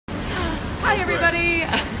Hi everybody!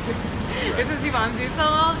 This is Yvonne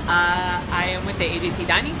Zusel. I am with the ABC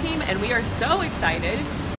Dining Team and we are so excited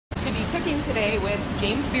to be cooking today with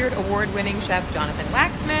James Beard Award-winning chef Jonathan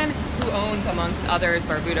Waxman, who owns, amongst others,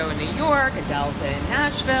 Barbuto in New York, Adelta in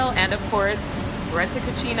Nashville, and of course, Brezza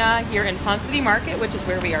Cucina here in Ponce Market, which is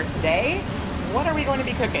where we are today. What are we going to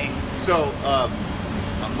be cooking? So,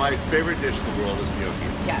 my favorite dish in the world is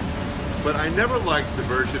gnocchi. Yes. But I never liked the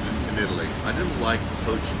version in Italy. I didn't like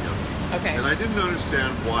poached gnocchi. Okay. And I didn't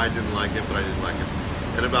understand why I didn't like it, but I didn't like it.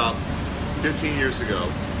 And about 15 years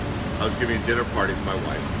ago, I was giving a dinner party for my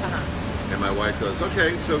wife. And my wife goes,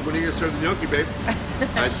 okay, so when are you going to serve the gnocchi, babe?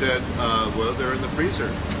 I said, well, they're in the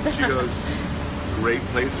freezer. She goes, great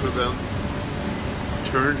place for them.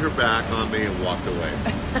 Turned her back on me and walked away.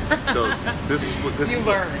 So this is what this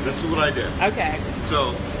is what I did. Okay.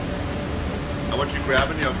 So I want you to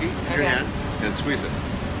grab a gnocchi in your hand and squeeze it.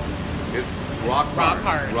 It's rock hard.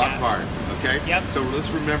 Rock hard. Okay? Yep. So let's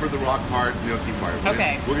remember the rock hard gnocchi part.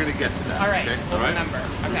 We're gonna get to that. All right. Okay? We'll remember.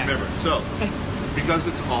 Okay. Remember. So because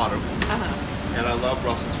it's autumn and I love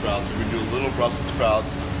Brussels sprouts, we're gonna do a little Brussels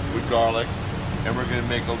sprouts with garlic, and we're gonna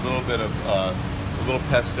make a little bit of a little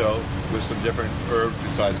pesto with some different herbs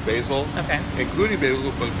besides basil, including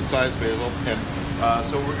basil, but besides basil. And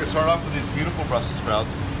so we're going to start off with these beautiful Brussels sprouts.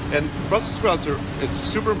 And Brussels sprouts it's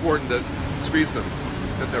super important to squeeze them,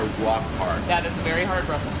 that they're rock hard. That is a very hard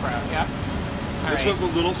Brussels sprout, yeah. This one's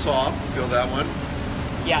a little soft, feel that one?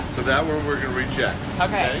 Yeah. So that one we're going to reject.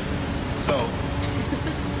 Okay. So,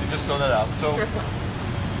 you just throw that out. So,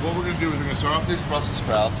 what we're going to do is we're going to start off with these Brussels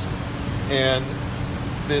sprouts, and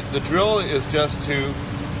the drill is just to,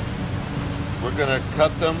 we're going to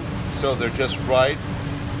cut them so they're just right,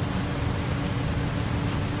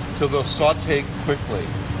 so they'll saute quickly.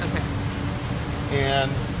 Okay. And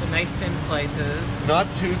so nice thin slices. Not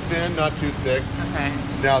too thin, not too thick. Okay.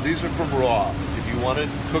 Now these are from raw. If you want to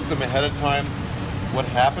cook them ahead of time, what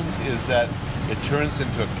happens is that it turns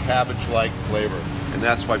into a cabbage-like flavor, and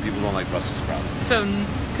that's why people don't like Brussels sprouts. So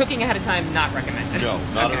cooking ahead of time, not recommended. No,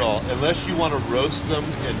 not at all. Unless you want to roast them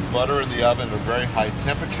in butter in the oven at a very high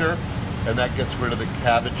temperature, and that gets rid of the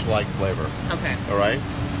cabbage-like flavor. Okay. All right?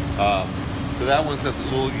 So that one's a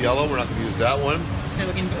little yellow. We're not going to use that one. So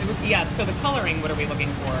so the coloring, what are we looking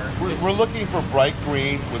for? We're looking for bright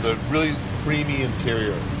green with a really creamy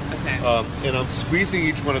interior. Okay. And I'm squeezing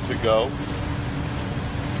each one as we go.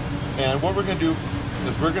 And what we're going to do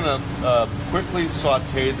is we're going to quickly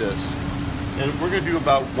saute this. And we're going to do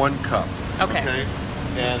about 1 cup. Okay.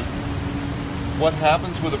 And what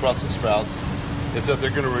happens with the Brussels sprouts is that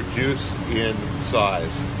they're going to reduce in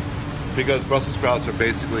size, because Brussels sprouts are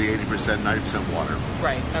basically 80%, 90% water.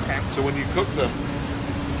 Right. Okay. So when you cook them,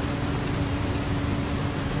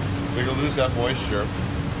 they're going to lose that moisture.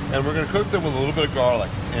 And we're going to cook them with a little bit of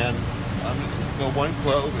garlic. And I'm going to go 1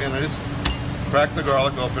 clove, and I just crack the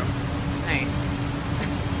garlic open. Nice.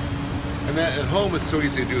 And then at home, it's so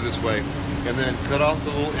easy to do it this way. And then cut off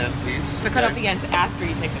the little end piece. So cut off the ends after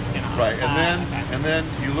you take the skin off. Right, and then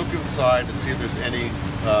you look inside to see if there's any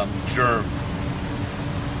germ.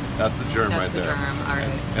 That's the germ right there. That's the germ, all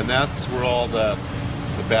right. And that's where all the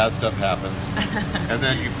bad stuff happens. And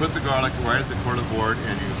then you put the garlic right at the corner of the board,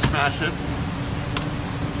 and you smash it,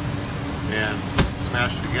 and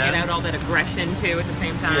smash it again. Get out all that aggression too at the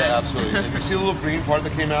same time. Yeah, absolutely. And you see the little green part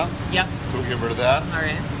that came out? Yep. So we'll get rid of that. All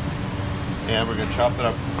right. And we're going to chop that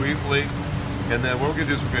up briefly. And then what we're going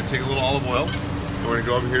to do is we're going to take a little olive oil, and we're going to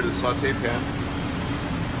go over here to the saute pan.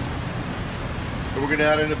 And we're going to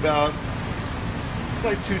add in about, it's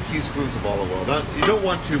like 2 teaspoons of olive oil. You don't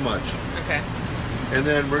want too much. Okay. And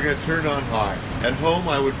then we're going to turn it on high. At home,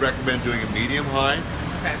 I would recommend doing a medium high.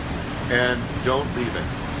 Okay. And don't leave it.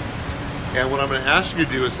 And what I'm going to ask you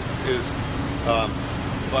to do is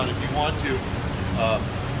but if you want to,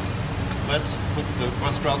 let's put the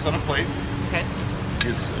Brussels sprouts on a plate. Okay.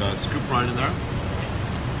 Just scoop right in there.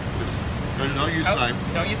 Just don't use a knife.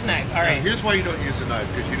 Don't use a knife. All right. And here's why you don't use a knife,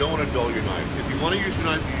 because you don't want to dull your knife. If you want to use your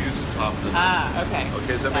knife, you use the top of the knife. Okay. Okay,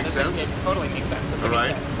 does that make sense? It totally makes sense. All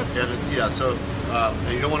right. And it's, so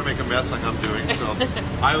and you don't want to make a mess like I'm doing, so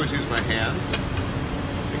I always use my hands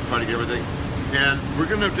and try to get everything. And we're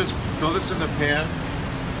going to just throw this in the pan.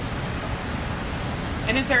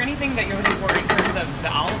 And is there anything that you're looking for in terms of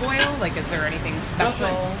the olive oil? Like, is there anything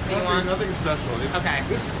special that you want? Nothing special. Okay.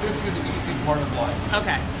 This is the easy part of life.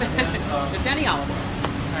 Okay. And, just any olive oil.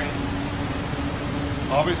 All right.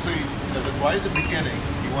 Obviously, right at the beginning,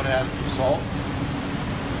 you want to add some salt.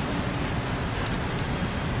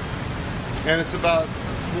 And it's about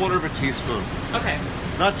 1/4 teaspoon. Okay.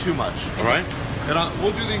 Not too much, all right? And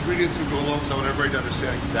we'll do the ingredients as we go along, so I want everybody to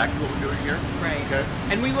understand exactly what we're doing here. Right. Okay.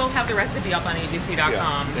 And we will have the recipe up on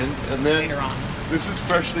abc.com and then later on. This is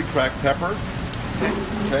freshly cracked pepper.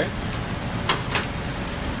 Okay.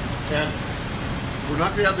 And we're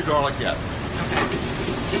not going to add the garlic yet. Okay.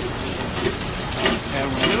 And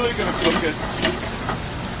we're really going to cook it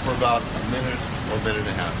for about a minute or a minute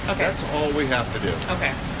and a half. Okay. That's all we have to do.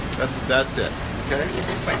 Okay. That's it. Okay.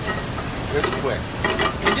 Quick. It's quick.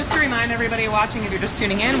 And just to remind everybody watching, if you're just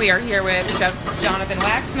tuning in, we are here with Chef Jonathan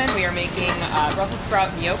Waxman. We are making Brussels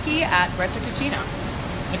sprout gnocchi at Brezza Cucina.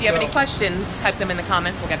 If you have any questions, type them in the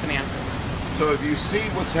comments. We'll get them answered. So if you see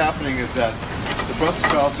what's happening is that the Brussels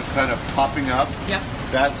sprouts are kind of popping up. Yep.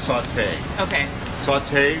 That's saute. Okay.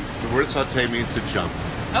 Saute, the word saute means to jump.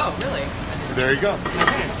 Oh, really? There you go.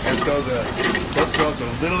 Okay. And so the Brussels sprouts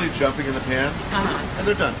are literally jumping in the pan, and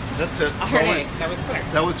they're done. That's it. All right. That was quick.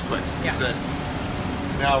 That was quick. Yeah. That's it.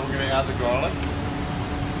 Now we're going to add the garlic.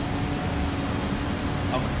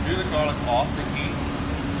 I'm going to do the garlic off the heat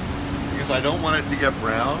because I don't want it to get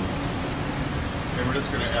brown. And we're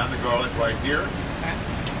just going to add the garlic right here. Okay.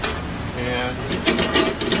 And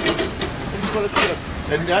just let it sit.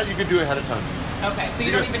 And that you can do ahead of time. Okay, so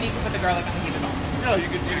you don't even need to put the garlic on the heat at all? No, you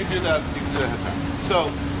can do that. You can do that ahead of time.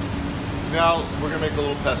 So now we're going to make a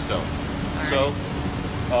little pesto. Right. So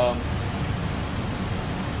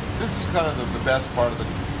this is kind of the best part of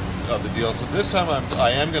the deal. So this time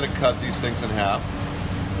I am going to cut these things in half,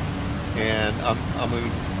 and I'm going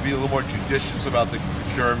to be a little more judicious about the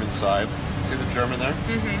germ inside. See the germ in there?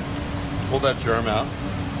 Mm-hmm. Pull that germ out.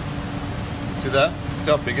 See that? See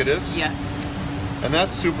how big it is? Yes. And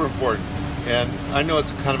that's super important. And I know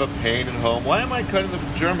it's kind of a pain at home. Why am I cutting the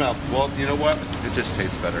germ out? Well, you know what? It just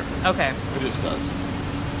tastes better. Okay. It just does.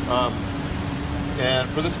 And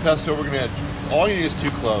for this pesto, we're going to add, all you need is 2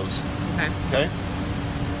 cloves. Okay. Okay?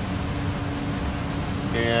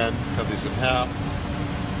 And cut these in half.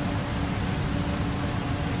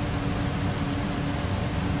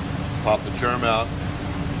 Pop the germ out.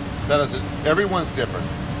 That is it. Everyone's different.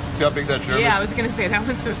 See how big that germ is? Yeah, I was going to say, that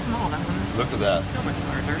one's so small. That one's Look at that. so much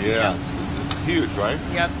larger. Yeah, it's huge, right?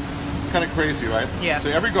 Yep. Kind of crazy, right? Yeah. So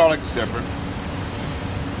every garlic is different.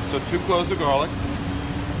 So 2 cloves of garlic.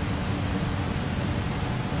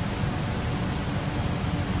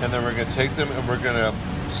 And then we're going to take them and we're going to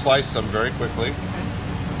slice them very quickly. Okay.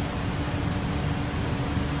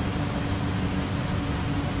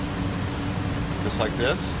 Just like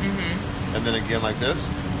this. Mm-hmm. And then again like this.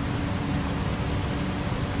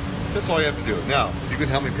 That's all you have to do. Now, you can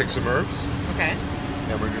help me pick some herbs. Okay.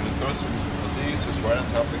 And we're going to throw some of these just right on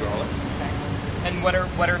top of the garlic. Okay. And what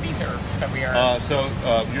are these herbs that we are?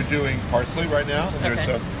 You're doing parsley right now. And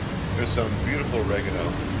Okay. there's some beautiful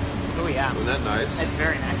oregano. Oh yeah. Isn't that nice? It's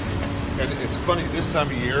very nice. And it's funny, this time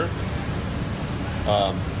of year,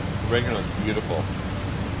 oregano is beautiful.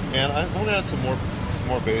 And I want to add some more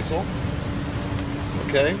basil.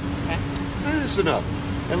 Okay? Okay. That's enough.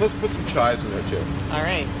 And let's put some chives in there too. All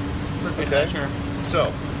right. For good Okay? measure.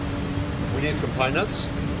 So, we need some pine nuts.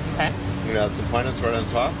 Okay. We're going to add some pine nuts right on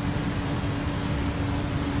top.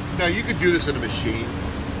 Now, you could do this in a machine,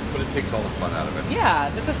 but it takes all the fun out of it. Yeah,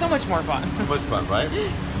 this is so much more fun. So much fun, right?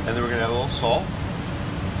 And then we're going to add a little salt,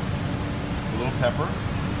 a little pepper.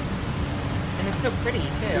 And it's so pretty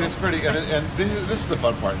too. And it's pretty, and this is the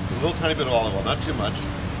fun part. A little tiny bit of olive oil, not too much.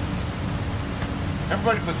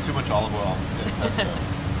 Everybody puts too much olive oil in pesto.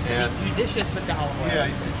 And be judicious with the olive oil.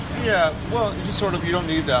 yeah. Well, you just sort of, you don't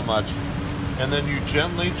need that much. And then you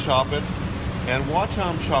gently chop it, and watch how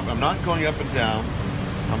I'm chopping. I'm not going up and down.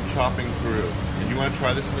 I'm chopping through. And you want to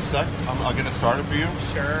try this in a sec? I'll get it started for you.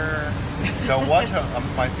 Sure. Now watch how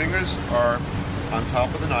my fingers are on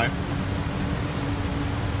top of the knife,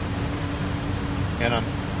 and I'm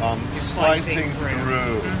slicing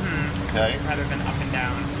through. Mm-hmm. Okay. Rather than up and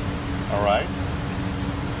down. All right.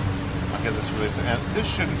 I'll get this released, and this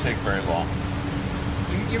shouldn't take very long.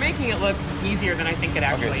 You're making it look easier than I think it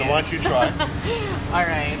actually is. Okay, so why don't you try? All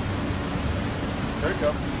right. There you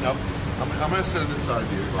go. Now, I'm going to sit on this side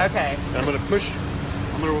of you. Okay. And I'm going to push.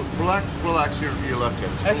 I'm going to relax your left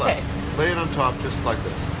hand. Just relax. Okay. Lay it on top, just like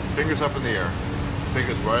this. Fingers up in the air.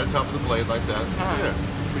 Fingers right on top of the blade, like that. Yeah.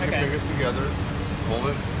 Put your fingers together.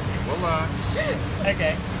 Hold it. Relax.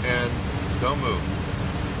 Okay. And don't move.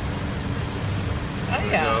 Oh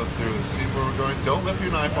yeah. Go through. See where we're going. Don't lift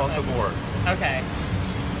your knife off the board. Okay.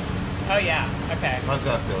 Oh yeah. Okay. How's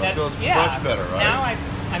that feel? It feels much better, right? Now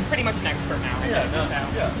I'm pretty much an expert now. Yeah.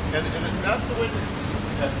 And that's the way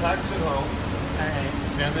that packs it home. All right.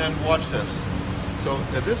 And then watch this. So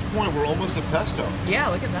at this point, we're almost at pesto. Yeah,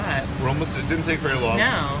 look at that. We're almost. It didn't take very long.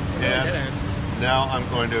 No, it really and didn't. now I'm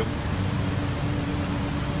going to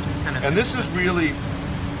kind of. And this is really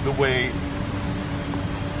the way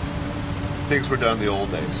things were done in the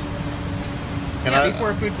old days. And yeah,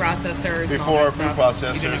 before food processors. Before and all food that stuff,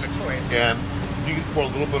 processors. you didn't have a choice. And you can pour a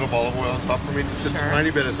little bit of olive oil on top for me, just a Sure. tiny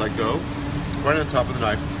bit as I go, right on top of the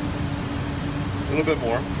knife. A little bit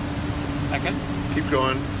more. Second. Keep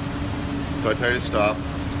going. So I tell you to stop.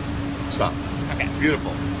 Stop. Okay.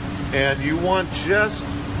 Beautiful. And you want just,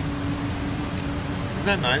 isn't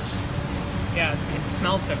that nice? Yeah, it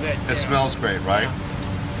smells so good. It too. smells great, right? Yeah.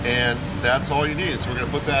 And that's all you need. So we're going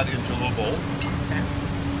to put that into a little bowl. Okay.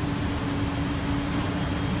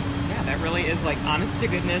 Yeah, that really is like honest to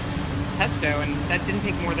goodness pesto, and that didn't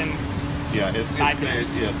take more than It's 5 minutes.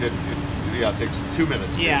 It takes 2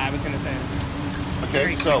 minutes. to Yeah, do. I was gonna say it's Okay,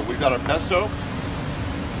 very so we've got our pesto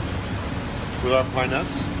with our pine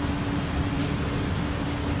nuts.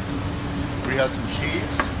 We have some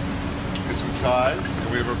cheese, we have some chives, and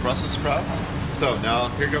we have our Brussels sprouts. So now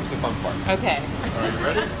here comes the fun part. okay. Are you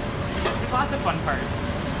ready? There's lots of fun parts.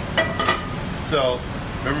 So,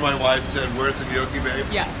 remember my wife said, "Where's the gnocchi, babe?"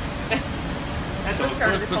 Yes. That's So what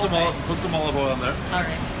started this put whole thing. put some olive oil in there. All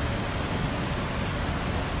right.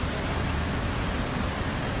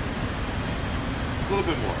 A little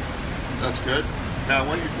bit more. That's good. Now,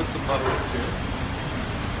 why don't you put some butter in too?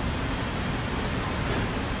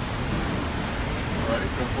 All right,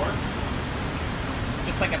 go for it.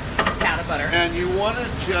 Just like a pat of butter. And you want it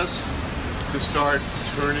just to start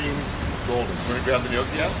turning golden. You want to grab the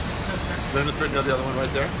gnocchi out? Turn the other one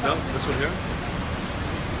right there. No, this one here.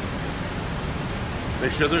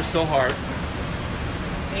 Make sure they're still hard.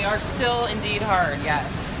 They are still indeed hard.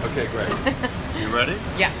 Yes. Okay, great. You ready?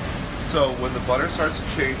 Yes. So when the butter starts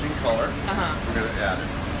changing color, we're going to add it.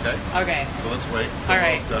 Okay? Okay. So let's wait. All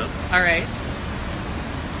right. Done. All right.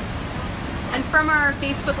 And from our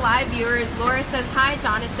Facebook Live viewers, Laura says, "Hi,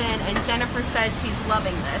 Jonathan," and Jennifer says she's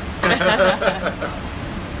loving this.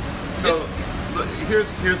 So look,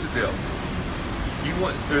 here's the deal.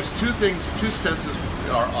 There's two senses,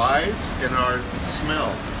 our eyes and our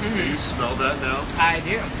smell. Can you smell that now? I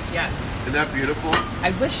do. Yes. Isn't that beautiful?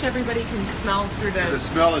 I wish everybody can smell through the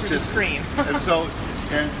smell is through just the screen.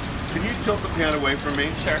 and can you tilt the pan away from me?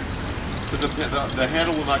 Sure. Because the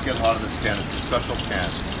handle will not get hot in this pan. It's a special pan.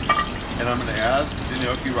 And I'm going to add the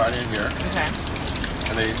gnocchi right in here. Okay.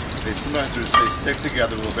 And they sometimes they stick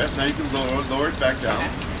together a little bit. Now you can lower it back down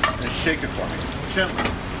and shake it for me gently.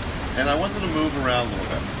 And I want them to move around a little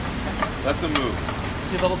bit. Let them move.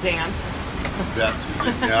 Do a little dance. That's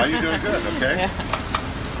now you're doing good. Okay. Yeah.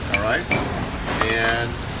 All right. And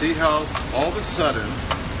see how all of a sudden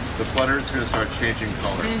the butter is going to start changing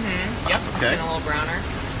color. Yep. It's Okay. getting a little browner.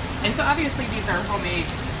 And so obviously these are homemade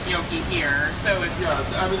gnocchi here. So it's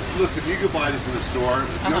I mean, listen, you can buy this in the store.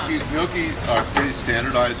 Gnocchi are pretty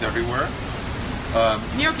standardized everywhere.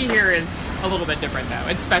 gnocchi here is a little bit different though.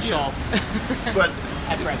 It's special. But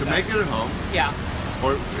At to Brezza. make it at home, Yeah.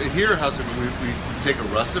 or here, we take a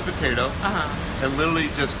russet potato and literally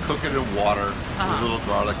just cook it in water with a little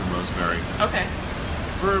garlic and rosemary Okay.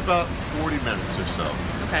 for about 40 minutes or so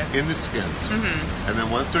Okay. in the skins. And then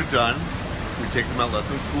once they're done, we take them out, let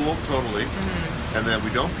them cool totally, and then we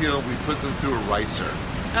don't peel. We put them through a ricer.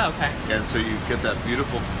 Oh, okay. And so you get that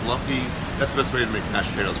beautiful, fluffy, that's the best way to make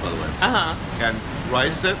mashed potatoes, by the way. And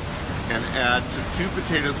rice it, and add to 2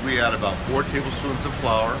 potatoes, we add about 4 tablespoons of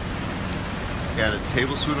flour, and a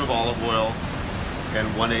tablespoon of olive oil, and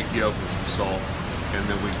 1 egg yolk and some salt. And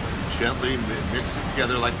then we gently mix it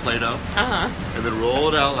together like Play-Doh, and then roll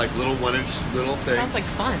it out like little 1-inch little things. Sounds like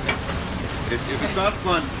fun. If it's not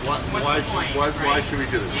fun, why should we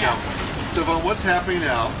do this? Yeah. Now, so what's happening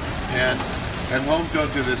now, and home,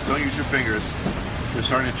 don't do this, don't use your fingers. They're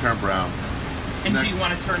starting to turn brown. And do you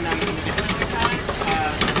want to turn them into different size?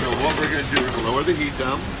 So what we're going to do, we're going to lower the heat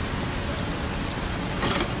down.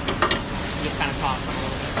 Just kind of toss them a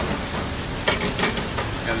little bit.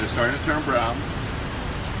 And they're starting to turn brown.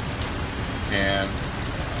 And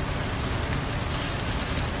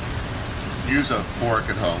use a fork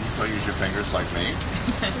at home. Don't use your fingers like me.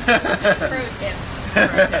 Pro tip.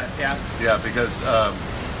 Yeah. Yeah, because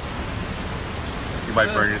you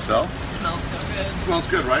might burn yourself. Smells so good. It smells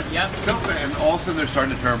good, right? Yep. And all of a sudden they're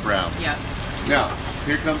starting to turn brown. Yep. Now,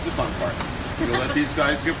 here comes the fun part. We're going to let these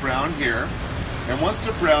guys get brown here. And once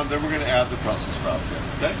they're brown, then we're going to add the Brussels sprouts in.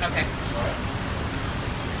 Okay? Okay. All right.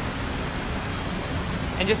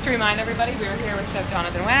 And just to remind everybody, we are here with Chef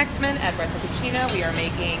Jonathan Waxman at Brezza Cucina. We are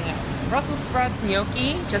making Brussels sprouts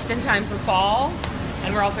gnocchi just in time for fall.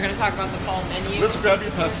 And we're also going to talk about the fall menu. Let's grab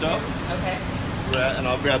your pesto. Okay. And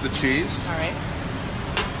I'll grab the cheese. All right.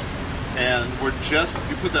 And we're just,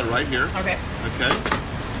 you put that right here. Okay. Okay.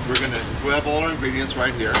 we have all our ingredients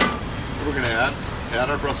right here. We're gonna add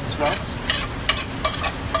our Brussels sprouts.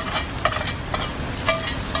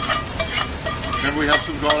 Remember, we have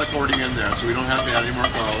some garlic already in there, so we don't have to add any more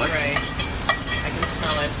garlic. Right. I can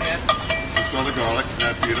smell it. Yes. You smell the garlic. Isn't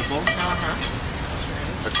that beautiful?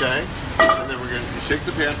 Okay. And then we're gonna shake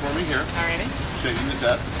the pan for me here. Alrighty. Shaking this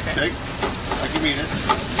up. Okay. Shake. Like you mean it.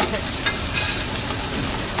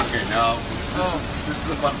 Okay. Now this is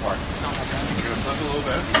the fun part. Oh my God. We're gonna flip a little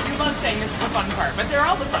bit. You love saying this is the fun part, but they're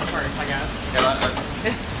all the fun parts, I guess. And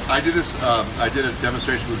I did this. I did a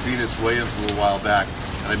demonstration with Venus Williams a little while back,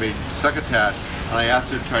 and I made succotash, and I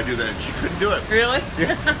asked her to try to do that, and she couldn't do it. Really?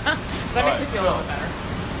 Yeah. That makes me feel a little better.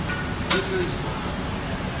 This is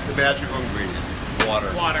the magical ingredient: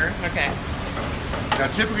 water. Water. Okay. Now,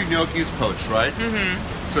 typically gnocchi is poached, right? Mm-hmm.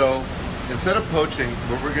 So instead of poaching,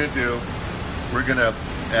 what we're going to do, we're going to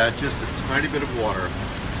add just a tiny bit of water.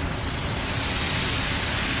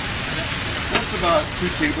 That's about 2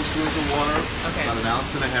 tablespoons of water, about 1.5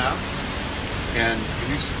 ounces. And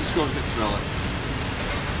you just go ahead and smell it.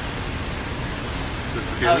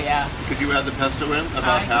 Oh, yeah. Could you add the pesto in?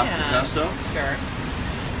 About half the pesto? Sure.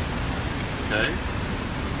 Okay.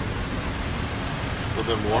 A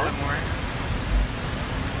little bit more.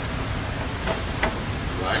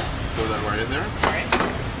 Right. Throw that right in there. All right.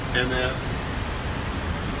 And then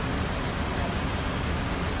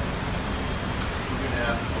we're going to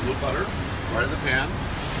add a little butter right in the pan.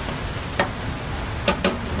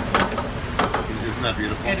 Isn't that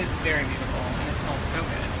beautiful? It is very beautiful, and it smells so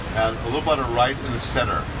good. Add a little butter right in the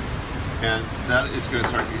center, and that is going to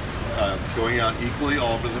start going out equally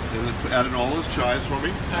all over the. And then add in all those chives for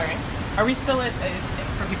me. All right. Are we still at,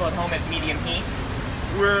 for people at home, at medium heat?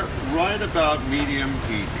 We're right about medium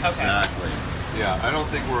heat. Exactly. Okay. Yeah, I don't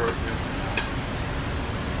think we're.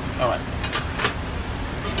 All right.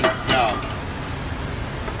 Now,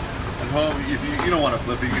 at home, if you don't want to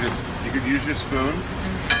flip it, you could use your spoon,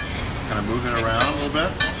 kind of move it around a little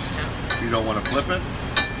bit. You don't want to flip it.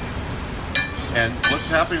 And what's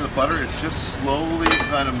happening in the butter is just slowly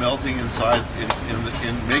kind of melting inside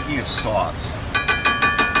in making a sauce.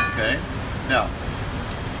 Okay? Now,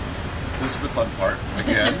 this is the fun part.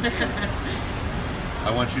 Again,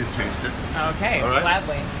 I want you to taste it. Okay, all right?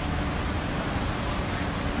 Gladly.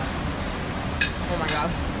 Oh my God.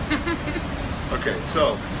 Okay,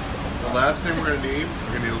 so the last thing we're going to need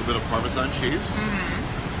a little bit of Parmesan cheese.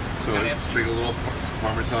 So sprinkle a little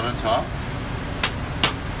Parmesan on top.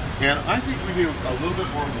 And I think we need a little bit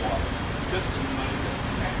more water, just a little bit.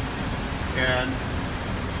 And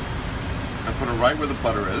I put it right where the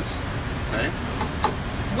butter is. Okay.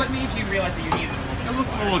 What made you realize that you needed It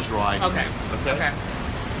looks a little dry. Okay. Okay.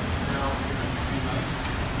 Now,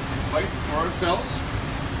 white for ourselves.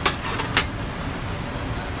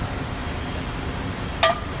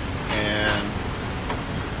 And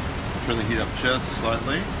turn the heat up just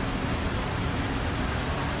slightly.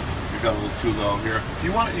 Got a little too low here.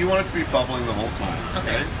 You want it to be bubbling the whole time.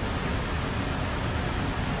 Okay.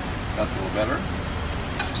 That's a little better.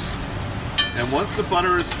 And once the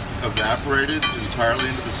butter is evaporated entirely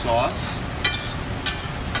into the sauce,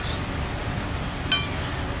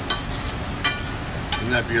 isn't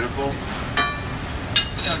that beautiful?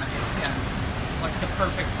 So nice, yes. Like the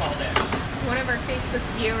perfect fall dish. One of our Facebook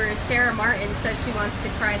viewers, Sarah Martin, says she wants to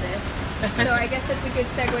try this. So I guess it's a good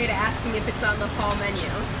segue to asking if it's on the fall menu.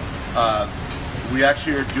 We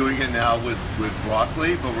actually are doing it now with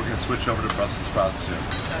broccoli, but we're going to switch over to Brussels sprouts soon.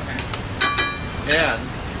 Okay. And,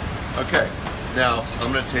 okay, now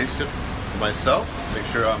I'm going to taste it myself, make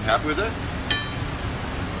sure I'm happy with it.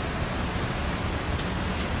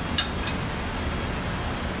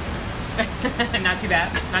 Not too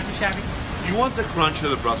bad, not too shabby. You want the crunch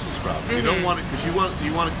of the Brussels sprouts. You don't want it, because you want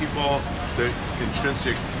to keep all the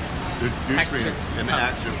intrinsic nutrients and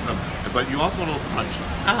action, but you also want a little crunch.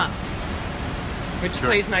 Which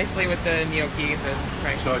plays nicely with the gnocchi.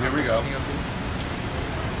 So here we go.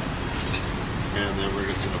 And then we're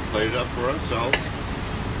just going to plate it up for ourselves.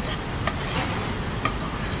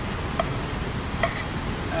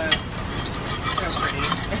 So pretty.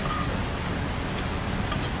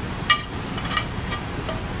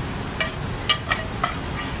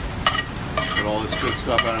 Get all this good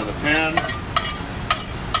stuff out of the pan.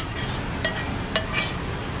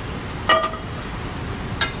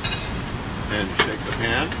 And shake the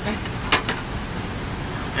pan.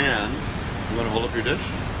 And you want to hold up your dish?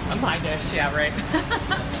 My dish, yeah, right.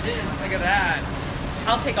 Look at that.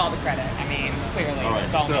 I'll take all the credit. I mean, clearly. All right,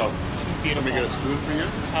 it's all so me. It's beautiful. let me get a spoon for you.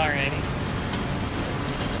 Alrighty.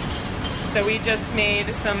 So we just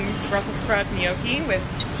made some Brussels sprout gnocchi with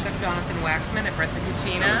Chef Jonathan Waxman at Brezza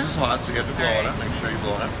Cucina. Now, this is hot, so you have to blow it up. Make sure you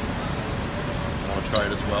blow it up. I want to try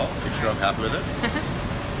it as well. Make sure I'm happy with it.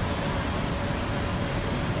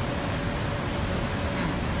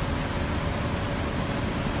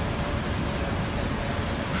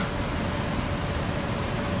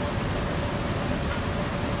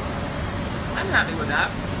 I'm happy with that.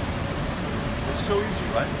 It's so easy,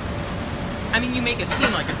 right? I mean, you make it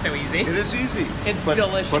seem like it's so easy. It is easy. It's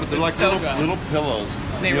delicious. But they're like so little pillows.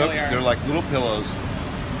 They really are. They're like little pillows.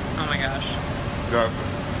 Oh my gosh.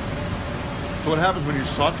 So what happens when you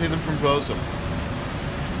saute them from frozen?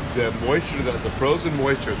 The moisture, the frozen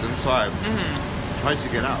moisture is inside. It tries to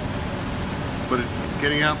get out. But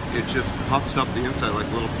getting out, it just puffs up the inside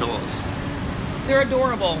like little pillows. They're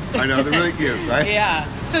adorable. I know, they're really cute, right? Yeah.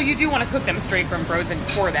 So you do want to cook them straight from frozen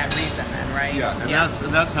for that reason then, right? Yeah,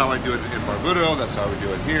 and that's how I do it in Barbudo, that's how I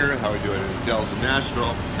do it here, how I do it in Del's in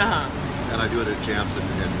Nashville. And I do it at Jams in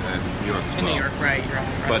New York as well. In New York, right. You're at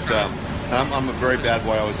the But I'm a very bad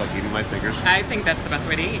boy, I always like eating my fingers. I think that's the best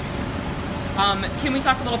way to eat. Can we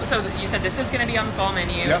talk a little bit, so you said this is going to be on the fall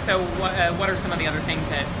menu, so what are some of the other things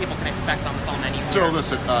that people can expect on the fall menu? So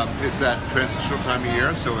listen, it's that transitional time of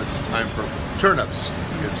year, so it's time for turnips,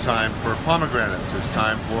 it's time for pomegranates, it's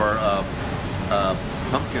time for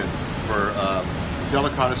pumpkin, for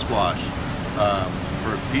delicata squash,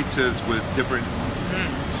 for pizzas with different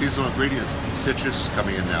seasonal ingredients. Citrus is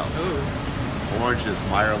coming in now. Ooh. Oranges,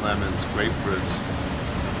 Meyer lemons, grapefruits.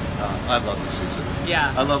 I love the season.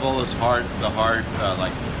 Yeah. I love all those hard,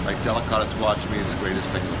 like delicata squash. To me, it's the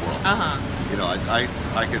greatest thing in the world. You know,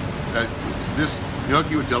 I could this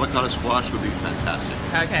gnocchi with delicata squash would be fantastic.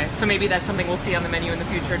 Okay, so maybe that's something we'll see on the menu in the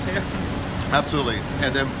future too. Absolutely,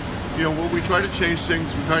 and then you know, when we try to change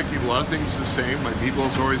things, we try to keep a lot of things the same. My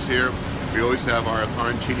meatball's always here. We always have our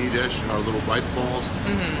arancini dish and our little rice balls.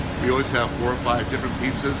 We always have 4 or 5 different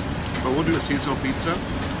pizzas, but we'll do a seasonal pizza.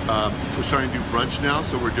 We're starting to do brunch now,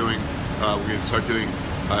 so we're going to start doing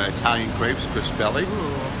Italian crepes, crisp-belly,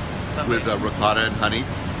 with ricotta and honey,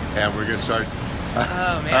 and we're going to start.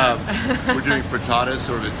 We're doing frittatas,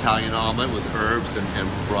 sort of Italian omelet with herbs and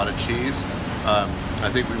burrata cheese. I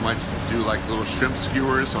think we might do like little shrimp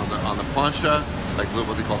skewers on the plancha, like little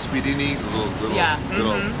what they call spiedini, little.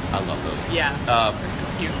 I love those. Yeah. They're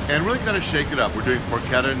so cute. And really kind of shake it up. We're doing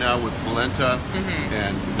porchetta now with polenta,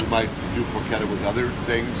 and we might do porchetta with other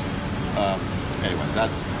things. Anyway,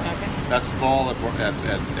 that's fall at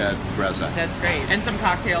Brezza. That's great. And some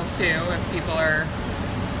cocktails too, if people are.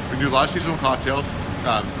 We do a lot of seasonal cocktails.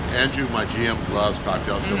 Andrew, my GM, loves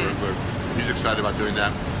cocktails, so he's excited about doing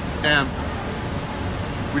that. And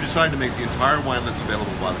we decided to make the entire wine list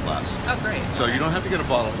available by the glass. Oh, great. So you don't have to get a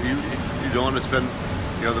bottle. You don't want to spend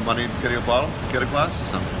the money getting a bottle. Get a glass.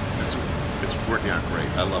 It's working out great.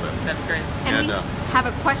 I love it. That's great. And we have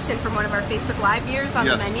a question from one of our Facebook Live viewers on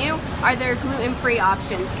the menu. Are there gluten-free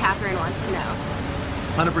options? Catherine wants to know.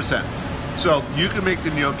 100%. So you can make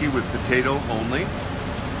the gnocchi with potato only.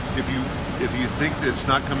 If you think that it's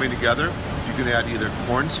not coming together, you can add either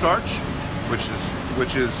cornstarch,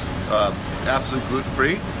 which is absolutely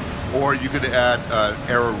gluten-free, or you could add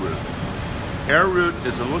arrowroot. Arrowroot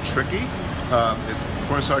is a little tricky.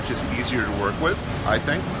 Cornstarch is easier to work with, I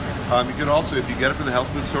think. You can also, if you get it from the health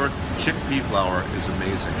food store, chickpea flour is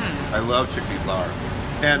amazing. I love chickpea flour.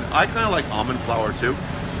 And I kind of like almond flour too.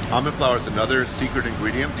 Almond flour is another secret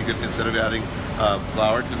ingredient. You can, instead of adding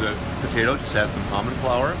flour to the potato, just add some almond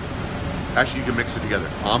flour. Actually, you can mix it together.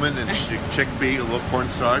 Almond and chickpea, a little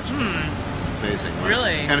cornstarch. Amazing. Right?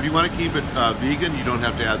 Really? And if you want to keep it vegan, you don't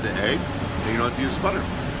have to add the egg, and you don't have to use butter.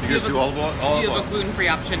 You can just do olive oil. Do you have a gluten-free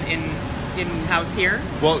option in-house here?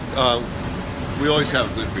 Well, we always have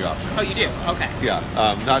a gluten-free option. Oh, you do? So, okay. Yeah,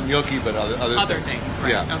 not gnocchi, but other things.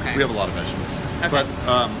 Right. Yeah, okay. We have a lot of vegetables. Okay. But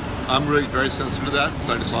I'm really very sensitive to that,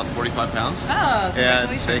 so I just lost 45 pounds. Oh, and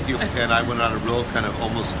thank you. And I went on a real kind of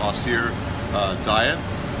almost austere diet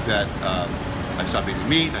that I stopped eating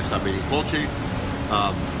meat, I stopped eating poultry,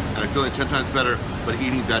 and I'm feeling 10 times better, but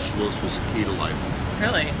eating vegetables was the key to life.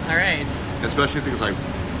 Really? All right. Especially things like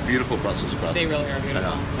beautiful Brussels sprouts. They really are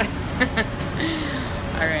beautiful.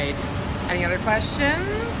 All right. Any other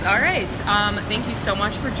questions? All right. Thank you so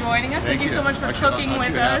much for joining us. Thank you so much for cooking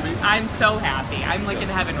with us. Happy? I'm so happy. I'm like in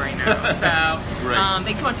heaven right now. So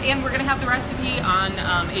thanks so much. And we're going to have the recipe on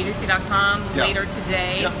AJC.com later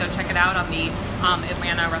today. So check it out on the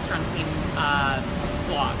Atlanta Restaurant Scene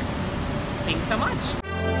blog. Thanks so much.